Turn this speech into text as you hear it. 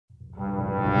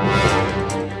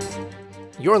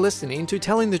You're listening to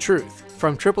Telling the Truth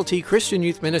from Triple T Christian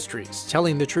Youth Ministries,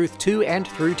 telling the truth to and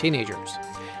through teenagers.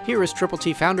 Here is Triple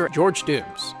T founder George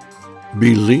Dooms.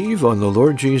 Believe on the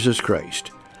Lord Jesus Christ.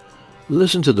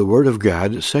 Listen to the Word of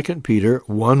God, 2 Peter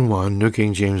 1:1, New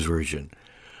King James Version.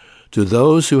 To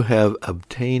those who have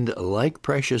obtained like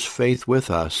precious faith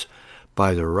with us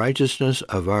by the righteousness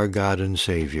of our God and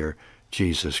Savior,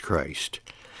 Jesus Christ.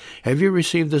 Have you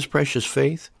received this precious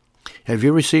faith? Have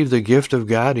you received the gift of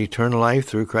God, eternal life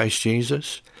through Christ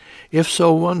Jesus? If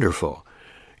so, wonderful.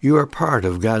 You are part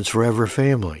of God's forever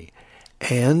family,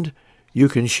 and you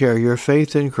can share your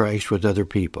faith in Christ with other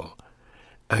people.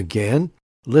 Again,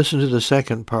 listen to the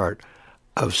second part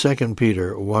of 2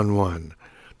 Peter 1:1.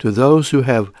 To those who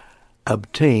have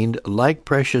obtained like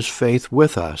precious faith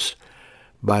with us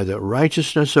by the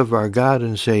righteousness of our God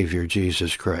and Savior,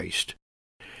 Jesus Christ.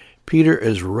 Peter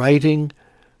is writing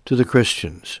to the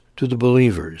Christians, to the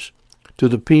believers, to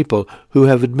the people who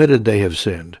have admitted they have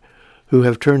sinned, who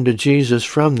have turned to Jesus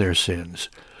from their sins,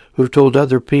 who have told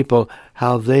other people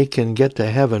how they can get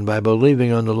to heaven by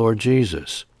believing on the Lord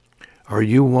Jesus. Are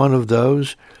you one of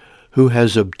those who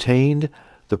has obtained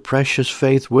the precious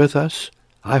faith with us?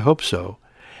 I hope so.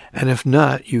 And if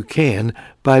not, you can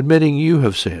by admitting you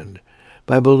have sinned,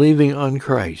 by believing on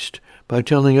Christ, by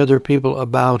telling other people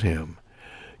about Him.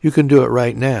 You can do it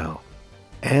right now.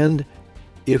 And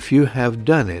if you have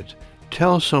done it,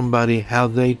 tell somebody how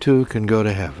they too can go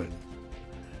to heaven.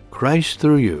 Christ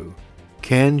through you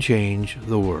can change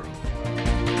the world.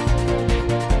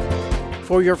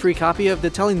 For your free copy of the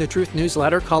Telling the Truth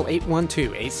newsletter, call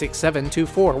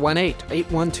 812-867-2418,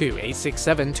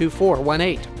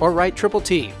 812-867-2418, or write Triple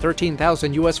T,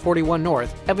 13,000 U.S. 41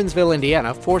 North, Evansville,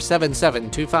 Indiana,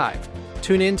 47725.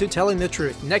 Tune in to Telling the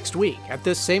Truth next week at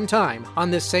this same time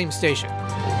on this same station.